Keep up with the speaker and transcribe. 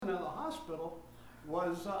hospital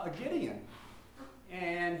was a Gideon.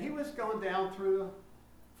 And he was going down through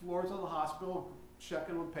the floors of the hospital,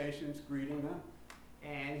 checking on patients, greeting them.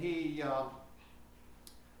 And he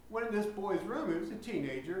went in this boy's room. He was a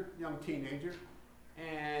teenager, young teenager.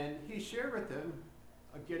 And he shared with him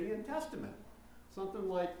a Gideon Testament. Something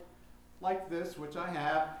like this, which I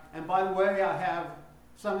have. And by the way, I have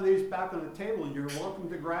some of these back on the table. You're welcome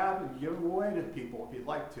to grab and give them away to people if you'd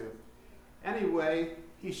like to. Anyway,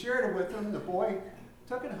 he shared it with them. The boy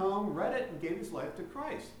took it home, read it, and gave his life to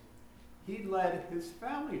Christ. He led his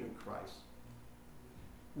family to Christ.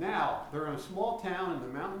 Now, they're in a small town in the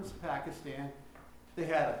mountains of Pakistan. They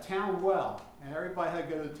had a town well, and everybody had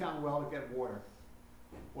to go to the town well to get water.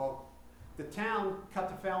 Well, the town cut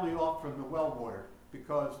the family off from the well water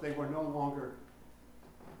because they were no longer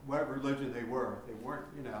whatever religion they were. They weren't,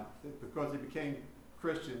 because they became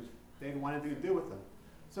Christians, they didn't want anything to do with them.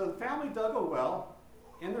 So the family dug a well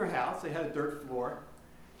in their house. They had a dirt floor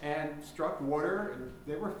and struck water, and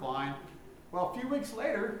they were fine. Well, a few weeks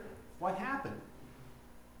later, what happened?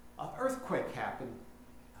 An earthquake happened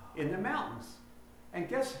in the mountains. And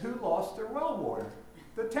guess who lost their well water?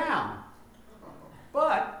 The town.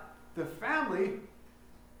 But the family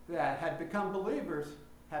that had become believers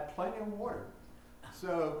had plenty of water.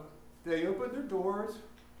 So they opened their doors,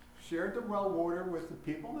 shared the well water with the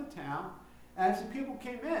people in the town, and as the people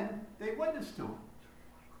came in, they witnessed to them.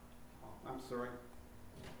 Oh, I'm sorry.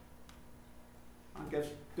 I guess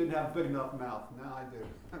didn't have a big enough mouth. Now I do.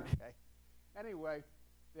 Okay. Anyway,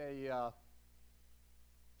 they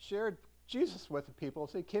shared Jesus with the people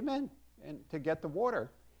as they came in and to get the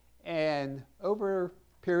water. And over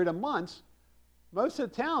a period of months, most of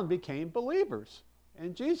the town became believers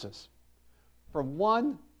in Jesus from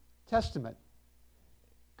one testament.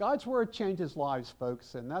 God's word changes lives,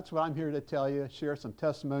 folks, and that's what I'm here to tell you, share some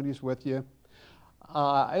testimonies with you.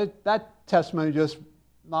 That testimony just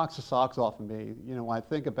knocks the socks off of me, when I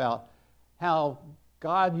think about how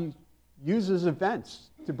God uses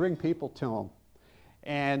events to bring people to Him.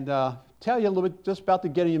 And tell you a little bit just about the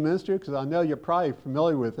Gideon Ministry, because I know you're probably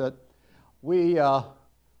familiar with it. We are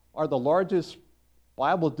the largest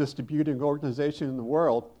Bible distributing organization in the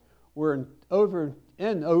world. We're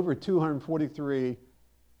in over 243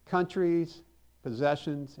 countries,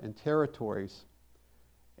 possessions, and territories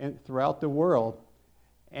throughout the world.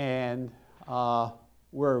 And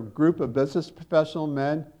we're a group of business professional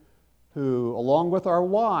men who, along with our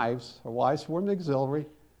wives form the auxiliary,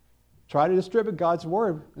 try to distribute God's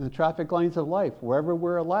word in the traffic lanes of life, wherever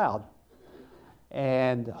we're allowed.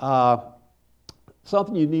 And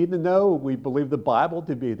something you need to know, we believe the Bible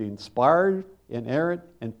to be the inspired, inerrant,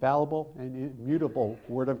 infallible, and immutable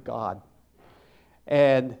Word of God.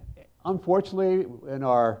 And unfortunately, in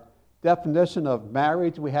our definition of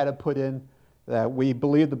marriage, we had to put in that we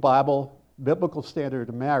believe the biblical standard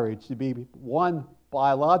of marriage to be one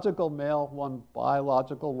biological male, one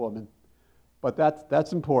biological woman. But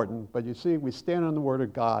that's important. But you see, we stand on the Word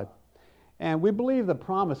of God. And we believe the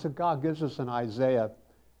promise that God gives us in Isaiah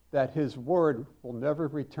that His Word will never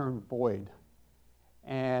return void.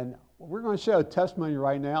 And we're going to show a testimony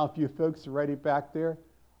right now. If you folks are ready back there,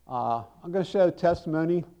 I'm going to show a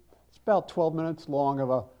testimony. It's about 12 minutes long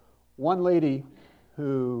of one lady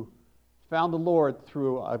who found the Lord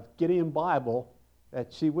through a Gideon Bible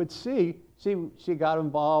that she would see. She got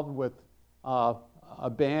involved with a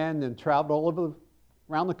band and traveled all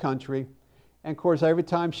around the country. And of course, every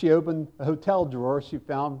time she opened a hotel drawer, she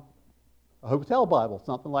found a hotel Bible,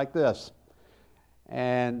 something like this.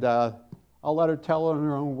 And I'll let her tell it in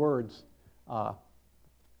her own words how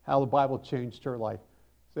the Bible changed her life.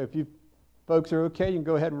 So if you folks are okay, you can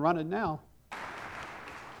go ahead and run it now.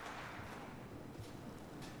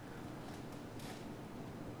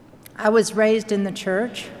 I was raised in the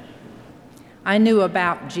church. I knew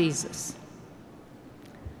about Jesus.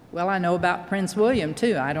 Well, I know about Prince William,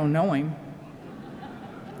 too. I don't know him.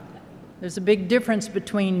 There's a big difference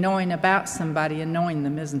between knowing about somebody and knowing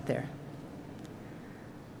them, isn't there?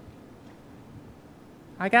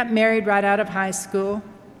 I got married right out of high school.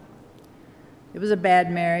 It was a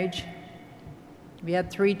bad marriage. We had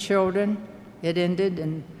 3 children. It ended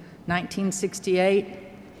in 1968.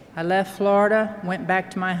 I left Florida, went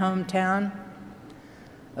back to my hometown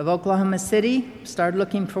of Oklahoma City, started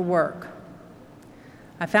looking for work.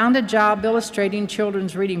 I found a job illustrating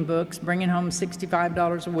children's reading books, bringing home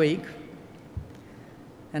 $65 a week.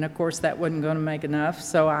 And of course, that wasn't going to make enough,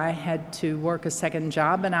 so I had to work a second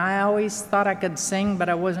job. And I always thought I could sing, but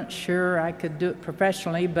I wasn't sure I could do it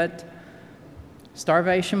professionally. But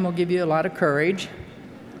starvation will give you a lot of courage.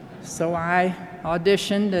 So I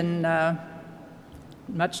auditioned, and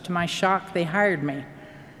much to my shock, they hired me.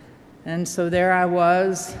 And so there I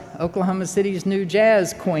was, Oklahoma City's new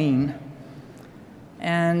jazz queen.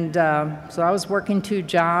 And so I was working 2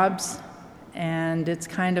 jobs, and it's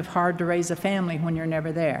kind of hard to raise a family when you're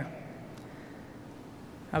never there.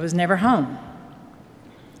 I was never home.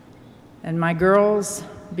 And my girls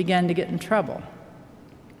began to get in trouble.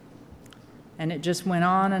 And it just went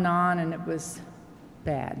on, and it was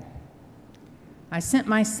bad. I sent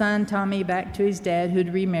my son, Tommy, back to his dad,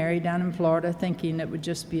 who'd remarried down in Florida, thinking it would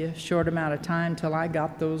just be a short amount of time till I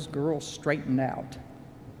got those girls straightened out.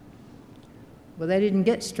 Well, they didn't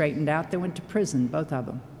get straightened out. They went to prison, both of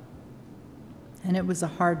them. And it was a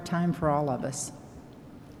hard time for all of us.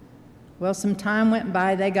 Well, some time went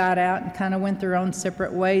by. They got out and kind of went their own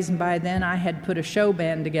separate ways, and by then I had put a show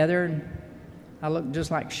band together, and I looked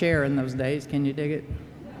just like Cher in those days. Can you dig it?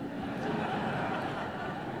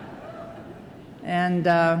 And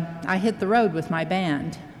I hit the road with my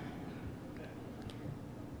band.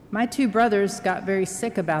 My 2 brothers got very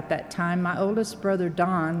sick about that time. My oldest brother,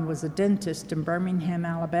 Don, was a dentist in Birmingham,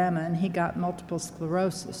 Alabama, and he got multiple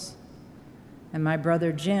sclerosis. And my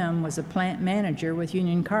brother, Jim, was a plant manager with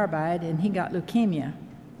Union Carbide, and he got leukemia.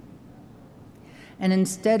 And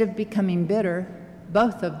instead of becoming bitter,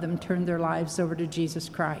 both of them turned their lives over to Jesus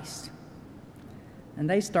Christ. And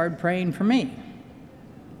they started praying for me.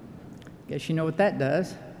 Guess you know what that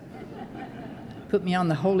does. Put me on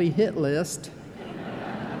the holy hit list.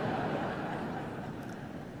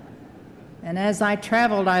 And as I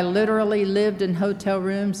traveled, I literally lived in hotel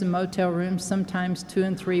rooms and motel rooms, sometimes 2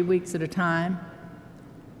 and 3 weeks at a time.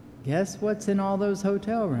 Guess what's in all those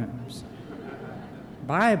hotel rooms?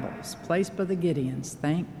 Bibles, placed by the Gideons.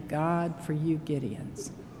 Thank God for you, Gideons.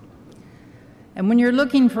 And when you're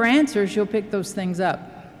looking for answers, you'll pick those things up.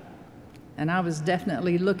 And I was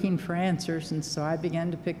definitely looking for answers, and so I began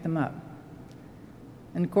to pick them up.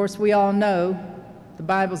 And of course, we all know the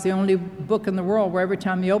Bible's the only book in the world where every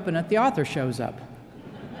time you open it, the author shows up.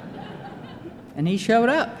 And he showed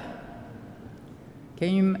up.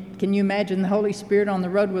 Can you imagine the Holy Spirit on the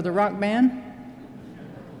road with a rock band?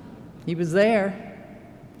 He was there.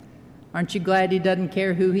 Aren't you glad he doesn't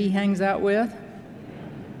care who he hangs out with?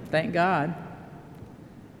 Thank God.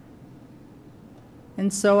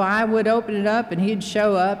 And so I would open it up, and he'd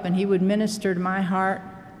show up, and he would minister to my heart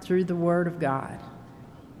through the Word of God.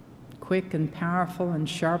 Quick and powerful and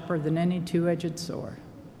sharper than any two-edged sword.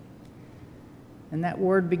 And that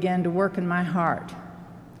Word began to work in my heart.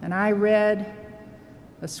 And I read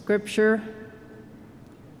a scripture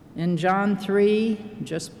in John 3,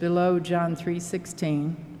 just below John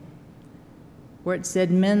 3:16, where it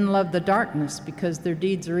said, "Men love the darkness because their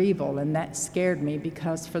deeds are evil." And that scared me,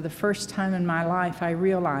 because for the first time in my life, I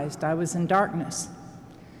realized I was in darkness.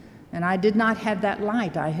 And I did not have that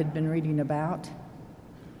light I had been reading about.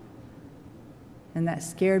 And that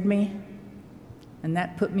scared me. And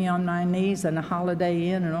that put me on my knees in a Holiday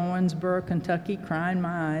Inn in Owensboro, Kentucky, crying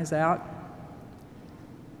my eyes out.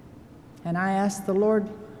 And I asked the Lord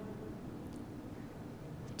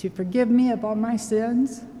to forgive me of all my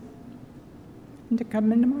sins and to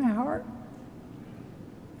come into my heart.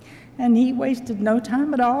 And he wasted no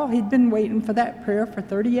time at all. He'd been waiting for that prayer for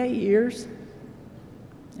 38 years.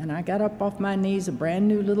 And I got up off my knees, a brand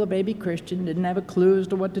new little baby Christian, didn't have a clue as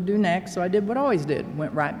to what to do next, so I did what I always did,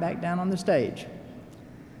 went right back down on the stage.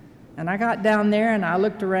 And I got down there and I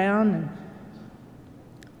looked around, and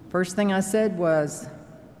first thing I said was,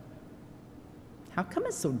 "How come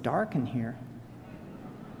it's so dark in here?"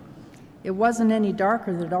 It wasn't any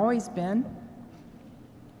darker than it had always been.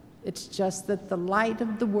 It's just that the light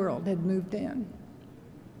of the world had moved in.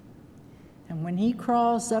 And when he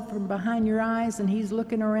crawls up from behind your eyes and he's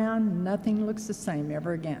looking around, nothing looks the same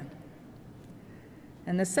ever again.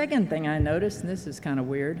 And the second thing I noticed, and this is kind of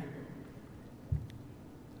weird,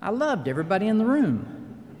 I loved everybody in the room.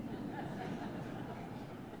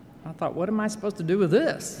 I thought, what am I supposed to do with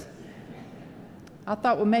this? I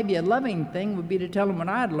thought, well, maybe a loving thing would be to tell them what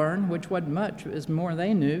I'd learned, which wasn't much, it was more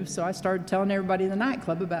they knew. So I started telling everybody in the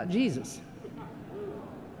nightclub about Jesus.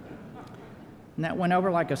 And that went over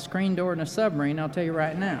like a screen door in a submarine, I'll tell you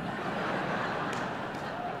right now.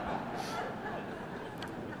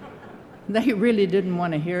 They really didn't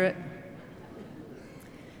want to hear it.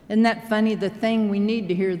 Isn't that funny? The thing we need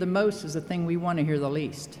to hear the most is the thing we want to hear the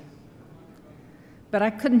least. But I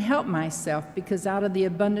couldn't help myself, because out of the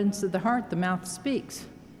abundance of the heart, the mouth speaks.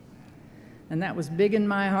 And that was big in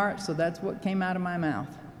my heart, so that's what came out of my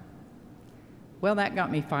mouth. Well, that got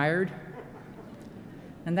me fired.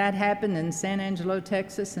 And that happened in San Angelo,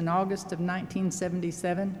 Texas in August of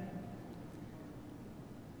 1977.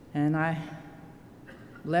 And I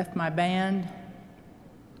left my band,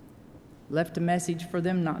 left a message for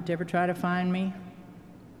them not to ever try to find me,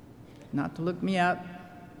 not to look me up.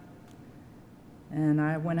 And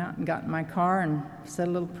I went out and got in my car and said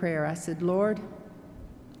a little prayer. I said, Lord,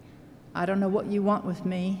 I don't know what you want with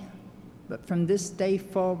me, but from this day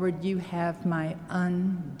forward, you have my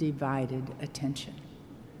undivided attention.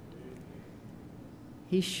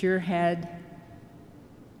 I sure had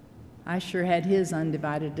his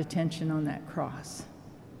undivided attention on that cross.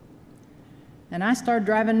 And I started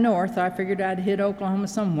driving north. I figured I'd hit Oklahoma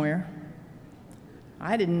somewhere.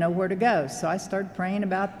 I didn't know where to go, so I started praying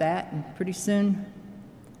about that, and pretty soon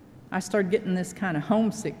I started getting this kind of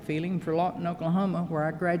homesick feeling for Lawton, Oklahoma, where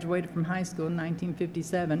I graduated from high school in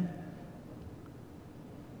 1957.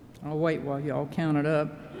 I'll wait while y'all count it up.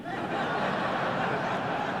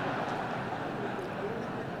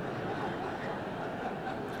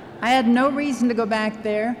 I had no reason to go back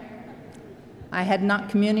there. I had not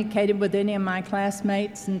communicated with any of my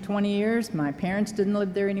classmates in 20 years. My parents didn't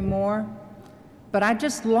live there anymore. But I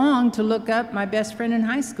just longed to look up my best friend in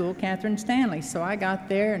high school, Catherine Stanley. So I got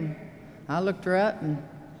there and I looked her up, and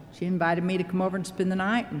she invited me to come over and spend the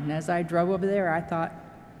night. And as I drove over there, I thought,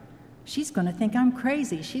 she's going to think I'm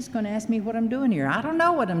crazy. She's going to ask me what I'm doing here. I don't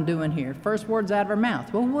know what I'm doing here. First words out of her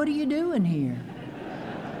mouth, well, what are you doing here?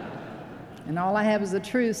 And all I have is the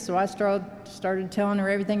truth, so I started telling her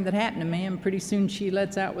everything that happened to me, and pretty soon she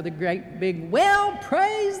lets out with a great big, well,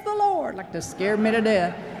 praise the Lord, like to scare me to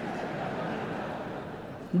death.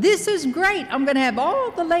 This is great. I'm going to have all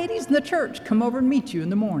the ladies in the church come over and meet you in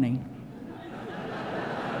the morning.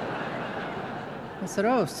 I said,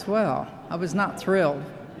 oh, swell. I was not thrilled.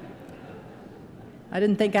 I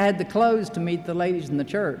didn't think I had the clothes to meet the ladies in the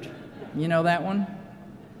church. You know that one?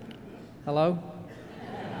 Hello?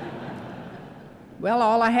 Well,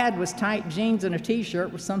 all I had was tight jeans and a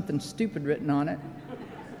T-shirt with something stupid written on it.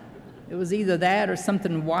 It was either that or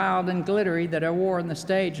something wild and glittery that I wore on the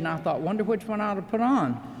stage, and I thought, wonder which one I ought to put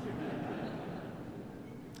on.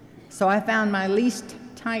 So I found my least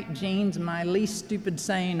tight jeans and my least stupid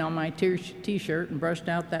saying on my T-shirt and brushed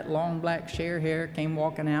out that long black Cher hair, came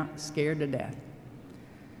walking out scared to death.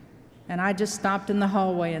 And I just stopped in the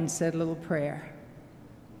hallway and said a little prayer.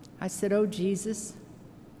 I said, oh, Jesus,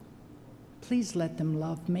 please let them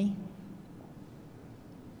love me.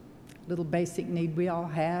 Little basic need we all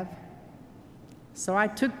have. So I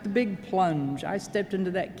took the big plunge. I stepped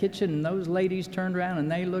into that kitchen, and those ladies turned around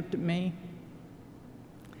and they looked at me,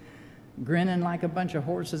 grinning like a bunch of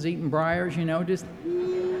horses eating briars, you know, just.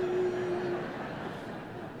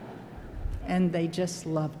 And they just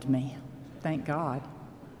loved me, thank God.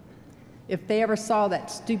 If they ever saw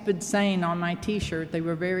that stupid saying on my T-shirt, they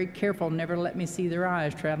were very careful never to let me see their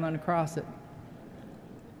eyes traveling across it.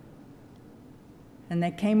 And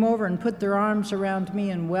they came over and put their arms around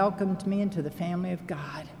me and welcomed me into the family of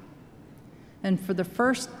God. And for the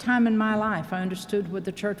first time in my life, I understood what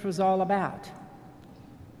the church was all about.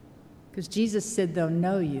 Because Jesus said they'll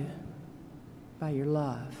know you by your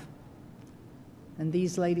love. And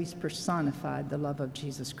these ladies personified the love of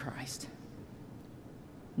Jesus Christ.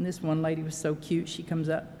 And this one lady was so cute, she comes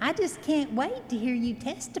up, I just can't wait to hear you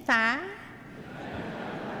testify.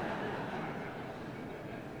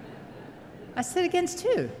 I said, against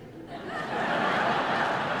who?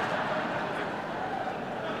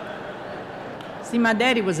 See, my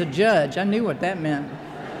daddy was a judge. I knew what that meant.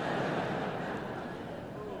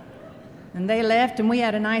 And they left, and we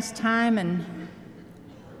had a nice time, and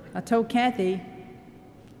I told Kathy,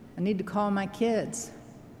 I need to call my kids.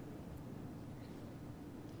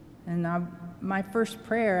 And my first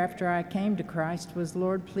prayer after I came to Christ was,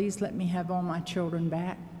 Lord, please let me have all my children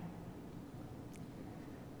back.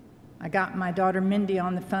 I got my daughter Mindy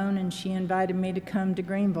on the phone, and she invited me to come to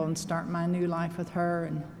Greenville and start my new life with her.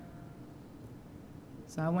 And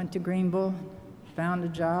so I went to Greenville, found a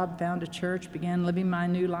job, found a church, began living my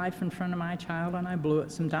new life in front of my child, and I blew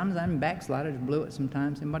it sometimes. I'm backslide, I just blew it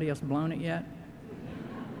sometimes. Anybody else blown it yet?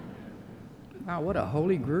 Wow, what a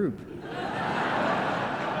holy group.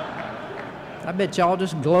 I bet y'all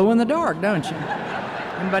just glow in the dark, don't you?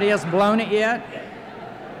 Anybody else blown it yet?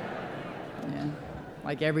 Yeah,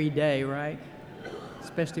 like every day, right?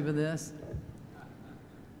 Especially with this.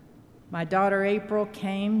 My daughter April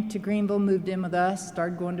came to Greenville, moved in with us,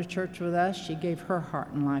 started going to church with us. She gave her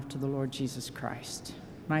heart and life to the Lord Jesus Christ.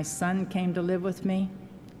 My son came to live with me.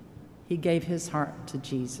 He gave his heart to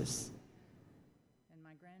Jesus. And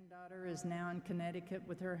my granddaughter is now in Connecticut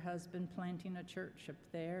with her husband, planting a church up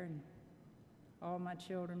there. And all my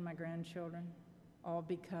children, my grandchildren, all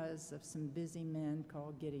because of some busy men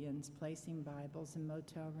called Gideons placing Bibles in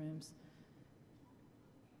motel rooms.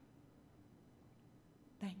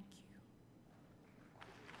 Thank you.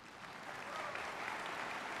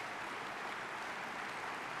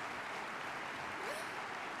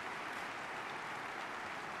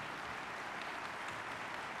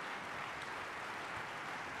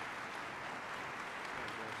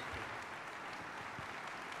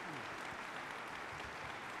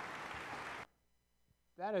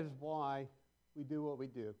 that is why we do what we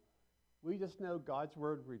do. We just know God's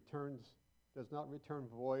word does not return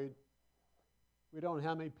void. We don't know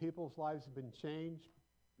how many people's lives have been changed,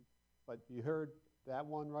 but you heard that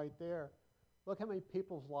one right there. Look how many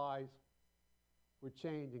people's lives were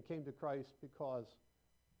changed and came to Christ because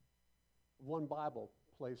of one Bible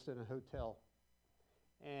placed in a hotel.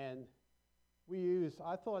 And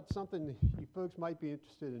I thought something you folks might be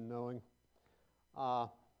interested in knowing.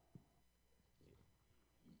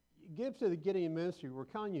 Give to the Gideon Ministry, we're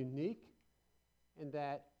kind of unique in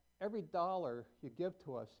that every dollar you give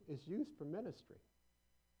to us is used for ministry.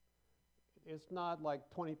 It's not like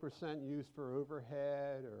 20% used for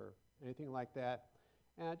overhead or anything like that.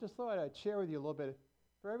 And I just thought I'd share with you a little bit.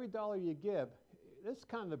 For every dollar you give, this is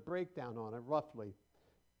kind of the breakdown on it roughly.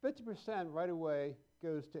 50% right away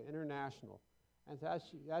goes to international, and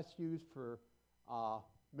that's used for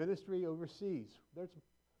ministry overseas. There's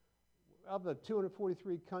of the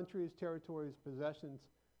 243 countries, territories, possessions,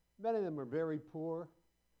 many of them are very poor.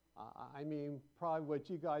 I mean, probably what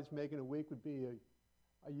you guys make in a week would be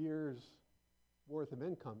a year's worth of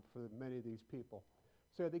income for many of these people.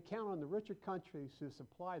 So they count on the richer countries to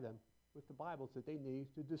supply them with the Bibles that they need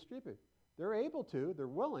to distribute. They're able to, they're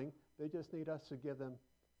willing, they just need us to give them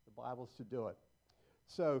the Bibles to do it.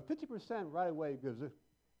 So 50% right away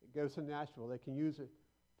goes to Nashville. They can use it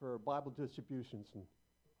for Bible distributions in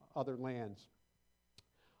other lands.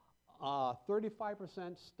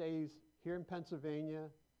 35% stays here in Pennsylvania.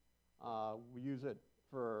 We use it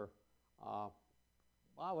for,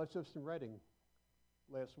 I was just in Reading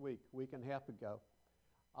last week, a week and a half ago.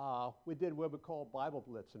 We did what we call Bible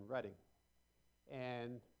Blitz in Reading.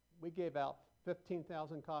 And we gave out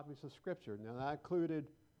 15,000 copies of Scripture. Now that included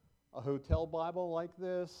a hotel Bible like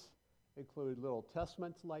this, included little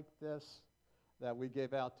testaments like this that we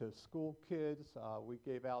gave out to school kids. We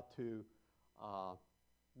gave out to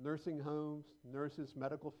nursing homes, nurses,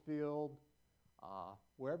 medical field,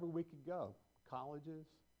 wherever we could go, colleges.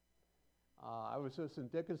 I was just in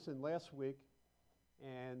Dickinson last week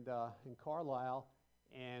and in Carlisle,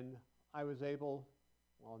 and I was able,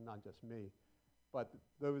 well, not just me, but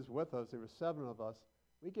those with us, there were 7 of us,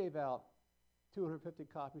 we gave out 250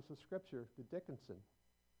 copies of Scripture to Dickinson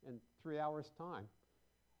in 3 hours' time.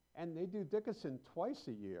 And they do Dickinson twice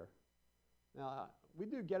a year. Now, we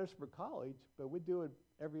do Gettysburg College, but we do it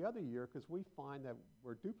every other year because we find that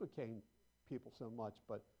we're duplicating people so much.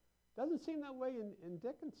 But it doesn't seem that way in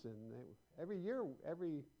Dickinson. Every year,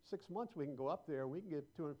 every 6 months, we can go up there and we can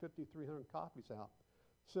get 250, 300 copies out.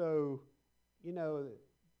 So, you know,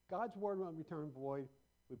 God's word won't return void.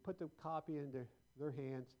 We put the copy into their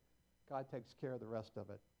hands. God takes care of the rest of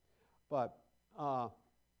it. But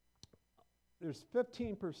there's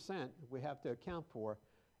 15% we have to account for,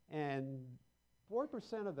 and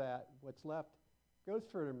 4% of that, what's left, goes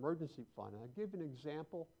for an emergency fund. And I'll give you an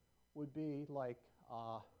example, would be like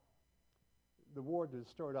the war that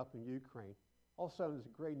started up in Ukraine. All of a sudden, there's a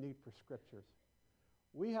great need for scriptures.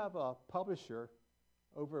 We have a publisher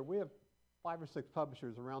we have 5 or 6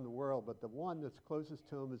 publishers around the world, but the one that's closest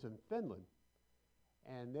to them is in Finland.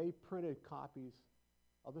 And they printed copies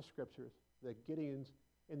of the scriptures that Gideon's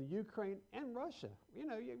in the Ukraine and Russia. You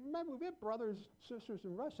know, you remember we have brothers, sisters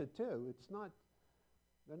in Russia too.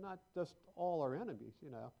 They're not just all our enemies,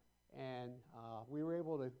 you know. And we were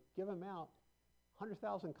able to give them out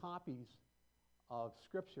 100,000 copies of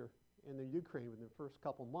Scripture in the Ukraine within the first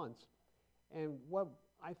couple months. And what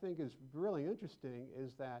I think is really interesting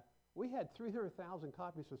is that we had 300,000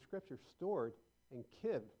 copies of Scripture stored in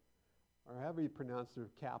Kyiv, or however you pronounce their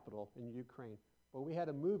capital, in Ukraine. But we had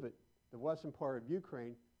to move it, the western part of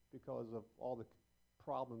Ukraine, because of all the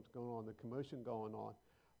problems going on, the commotion going on.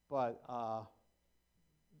 But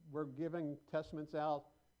we're giving testaments out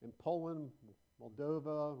in Poland,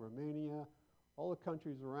 Moldova, Romania, all the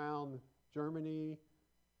countries around, Germany,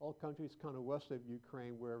 all countries kind of west of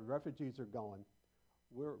Ukraine where refugees are going.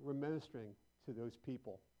 We're ministering to those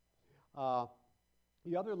people.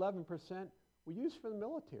 The other 11% we use for the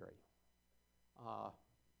military.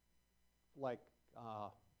 Like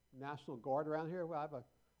National Guard around here. We have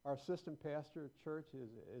our assistant pastor at church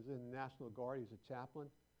is in the National Guard. He's a chaplain.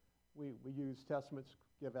 We use testaments,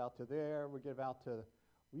 give out to there. We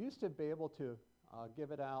used to be able to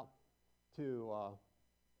give it out to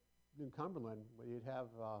New Cumberland, where you'd have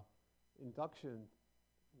induction,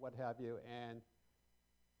 what have you, and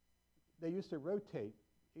they used to rotate.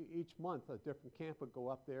 Each month a different camp would go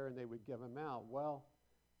up there and they would give them out. Well,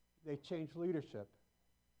 they changed leadership.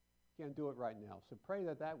 Can't do it right now. So pray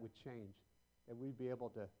that would change, that we'd be able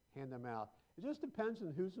to hand them out. It just depends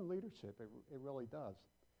on who's in leadership. It really does.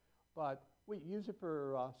 But we use it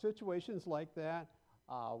for situations like that.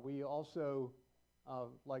 We also,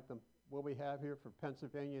 like what we have here for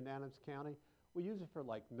Pennsylvania and Adams County, we use it for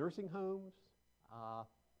like nursing homes.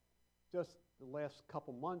 Just the last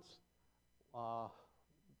couple months,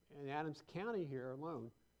 in Adams County here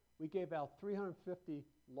alone, we gave out 350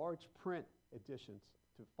 large print editions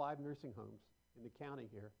to 5 nursing homes in the county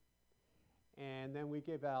here. And then we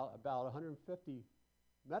gave out about 150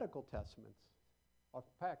 medical testaments. In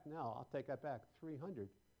fact, now I'll take that back, 300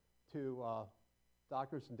 to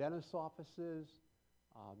doctors and dentists' offices,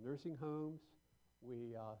 nursing homes.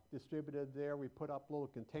 We distributed there. We put up little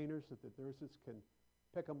containers that the nurses can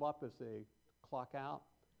pick them up as they clock out.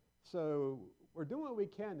 So we're doing what we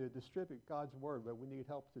can to distribute God's word, but we need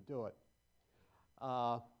help to do it.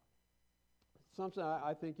 Something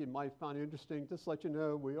I think you might find interesting, just to let you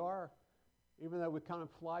know, we are, even though we kind of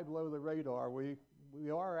fly below the radar, we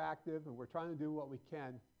are active and we're trying to do what we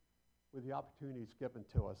can with the opportunities given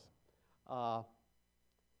to us.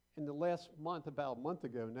 In the last month, about a month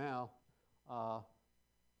ago now, I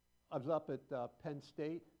was up at Penn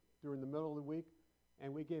State during the middle of the week,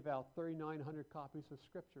 and we gave out 3,900 copies of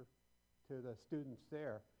Scripture to the students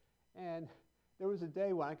there. And there was a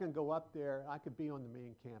day when I could go up there, I could be on the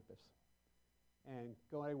main campus and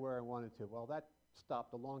go anywhere I wanted to. Well, that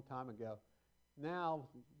stopped a long time ago. Now,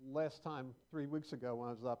 last time, 3 weeks ago when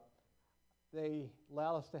I was up, they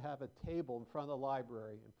allowed us to have a table in front of the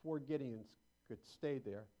library, and 4 Gideons could stay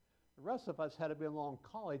there. The rest of us had to be along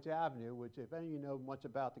College Avenue, which, if any of you know much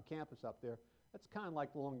about the campus up there, that's kind of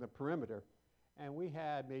like along the perimeter. And we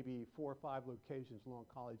had maybe 4 or 5 locations along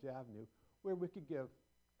College Avenue where we could give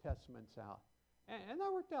testaments out. And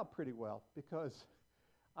that worked out pretty well, because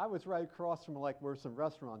I was right across from like where some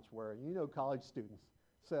restaurants were. You know, college students.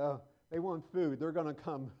 So they want food. They're going to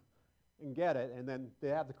come and get it, and then they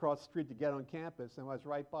have to cross the street to get on campus, and I was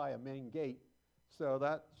right by a main gate. So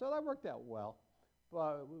that worked out well.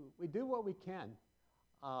 But we do what we can.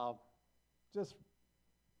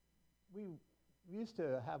 We used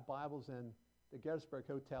to have Bibles in the Gettysburg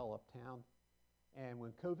Hotel uptown, and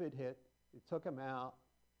when COVID hit, they took them out,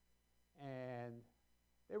 and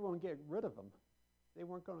they were going to get rid of them. They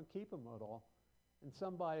weren't going to keep them at all. And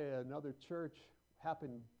somebody at another church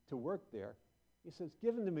happened to work there. He says,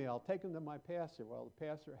 "Give them to me, I'll take them to my pastor." Well, the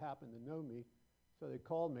pastor happened to know me, so they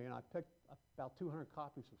called me, and I picked up about 200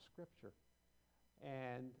 copies of Scripture.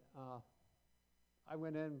 And I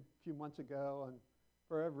went in a few months ago, and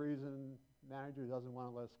for whatever reason, manager doesn't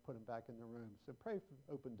want to let us put them back in the room. So pray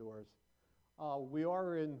for open doors. We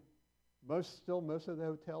are in most of the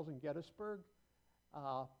hotels in Gettysburg.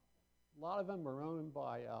 A lot of them are owned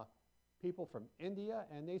by people from India,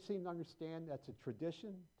 and they seem to understand that's a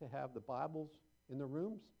tradition to have the Bibles in the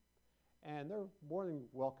rooms. And they're more than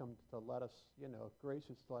welcome to let us,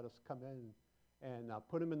 gracious to let us come in and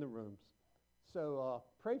put them in the rooms. So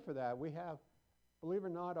pray for that. We have, believe it or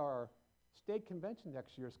not, our state convention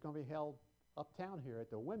next year is going to be held uptown here at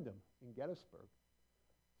the Wyndham in Gettysburg.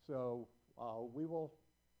 So we will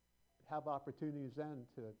have opportunities then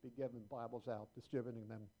to be giving Bibles out, distributing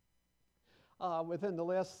them. Within the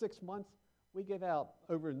last 6 months, we gave out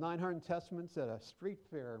over 900 testaments at a street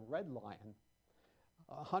fair in Red Lion,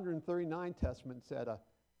 139 testaments at a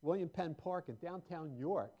William Penn Park in downtown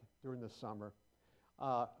York during the summer,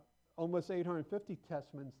 almost 850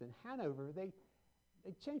 testaments in Hanover. They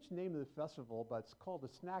changed the name of the festival, but it's called the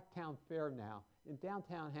Snacktown Fair now in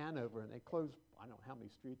downtown Hanover, and they closed, I don't know how many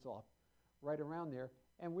streets off, right around there.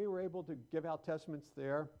 And we were able to give out testaments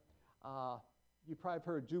there. You probably have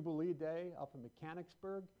heard Jubilee Day up in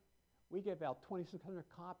Mechanicsburg. We gave out 2,600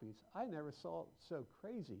 copies. I never saw it so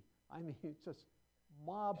crazy. I mean, it's just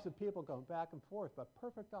mobs of people going back and forth, but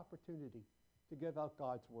perfect opportunity to give out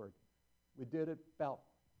God's word. We did it about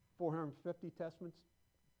 450 testaments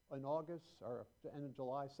in August, or the end of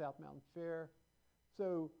July, South Mountain Fair.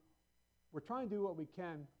 So we're trying to do what we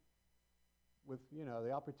can with,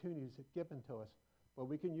 the opportunities given to us, but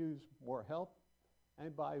we can use more help.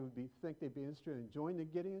 Anybody who think they'd be interested in joining the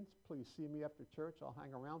Gideons, please see me after church. I'll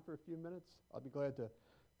hang around for a few minutes. I'll be glad to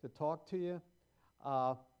talk to you.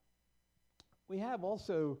 We have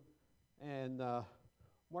also, and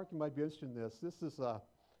Mark, you might be interested in this. This is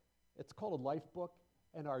it's called a life book,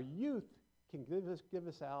 and our youth can give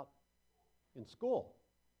us out in school.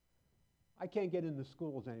 I can't get into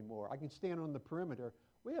schools anymore. I can stand on the perimeter.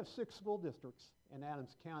 We have 6 school districts in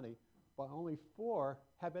Adams County, but only 4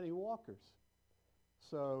 have any walkers.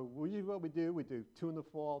 So what we do 2 in the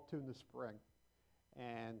fall, 2 in the spring.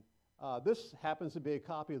 And this happens to be a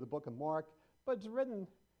copy of the book of Mark, but it's written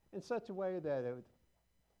in such a way that it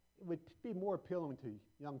would be more appealing to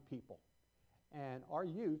young people. And our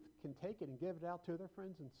youth can take it and give it out to their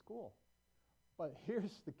friends in school. But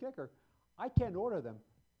here's the kicker. I can't order them,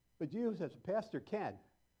 but you as a pastor can.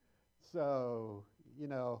 So,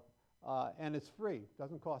 and it's free.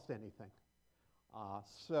 Doesn't cost anything.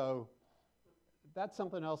 So that's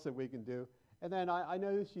something else that we can do. And then I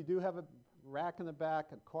noticed you do have a rack in the back,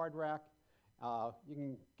 a card rack. You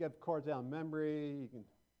can give cards out of memory. You can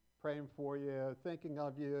praying for you, thinking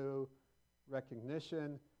of you,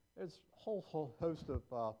 recognition. There's a whole host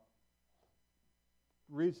of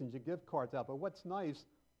reasons you give cards out. But what's nice,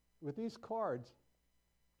 with these cards,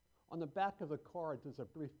 on the back of the cards is a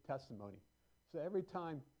brief testimony. So every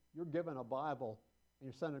time you're given a Bible and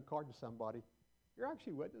you're sending a card to somebody, you're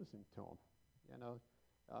actually witnessing to them.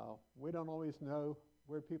 We don't always know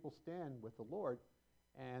where people stand with the Lord,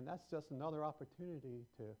 and that's just another opportunity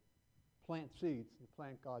to plant seeds and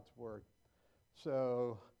plant God's Word.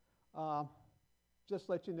 So just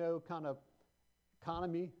let you know, kind of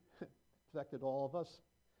economy affected all of us.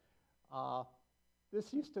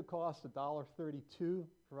 This used to cost $1.32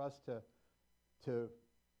 for us to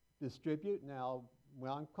distribute. Now, when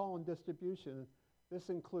I'm calling distribution, this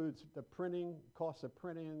includes the printing, cost of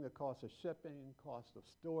printing, the cost of shipping, cost of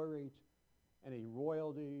storage, any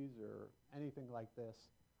royalties or anything like this.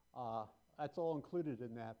 That's all included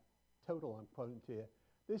in that total I'm quoting to you.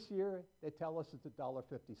 This year, they tell us it's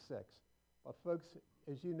 $1.56. But folks,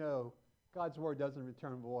 as you know, God's Word doesn't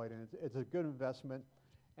return void, and it's a good investment.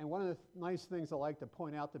 And one of the nice things I like to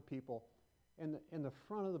point out to people, in the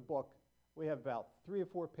front of the book, we have about 3 or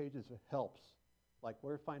 4 pages of helps, like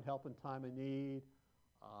where to find help in time of need,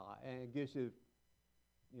 and it gives you,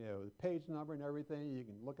 the page number and everything. You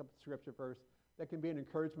can look up the scripture verse. That can be an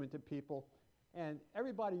encouragement to people. And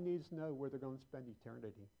everybody needs to know where they're going to spend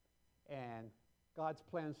eternity. And God's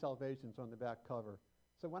plan of salvation is on the back cover.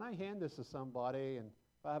 So when I hand this to somebody, and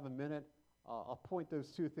if I have a minute, I'll point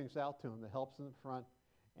those 2 things out to them, the helps in the front,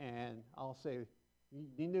 and I'll say,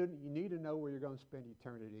 you need to know where you're going to spend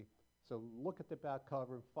eternity. So look at the back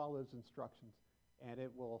cover and follow those instructions, and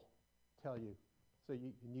it will tell you. So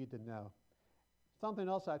you need to know. Something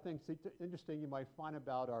else I think is interesting you might find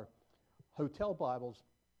about our hotel Bibles,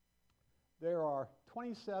 there are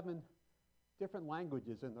 27 different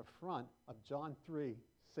languages in the front of John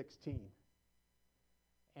 3:16.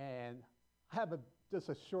 And I have just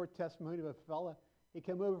a short testimony of a fella. He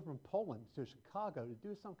came over from Poland to Chicago to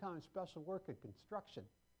do some kind of special work in construction.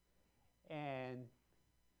 And,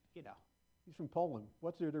 he's from Poland.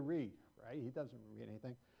 What's there to read, right? He doesn't read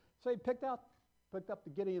anything. So he picked up the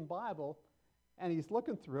Gideon Bible, and he's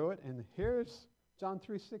looking through it, and here's John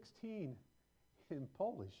 3:16 in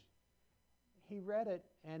Polish. He read it,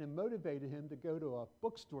 and it motivated him to go to a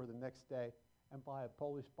bookstore the next day and buy a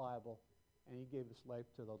Polish Bible, and he gave his life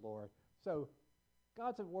to the Lord. So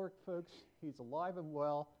God's at work, folks. He's alive and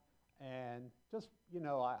well. And just,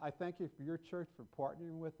 I thank you for your church for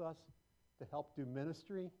partnering with us to help do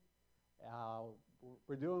ministry.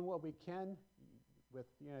 We're doing what we can with,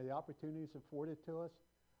 the opportunities afforded to us.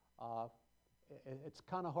 It's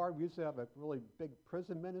kind of hard. We used to have a really big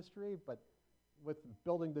prison ministry, but with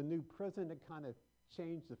building the new prison, it kind of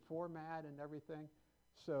changed the format and everything.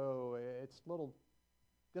 So it's a little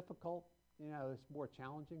difficult. It's more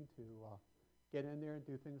challenging to get in there and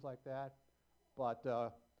do things like that. But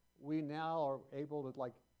we now are able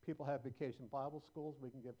to, people have vacation Bible schools. We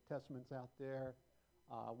can give testaments out there.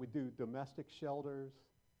 We do domestic shelters,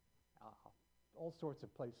 all sorts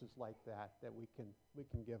of places like that we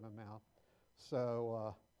can give them out.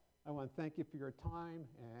 So I want to thank you for your time,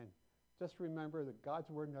 and just remember that God's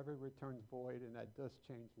Word never returns void, and that does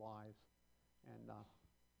change lives. And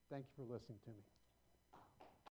thank you for listening to me.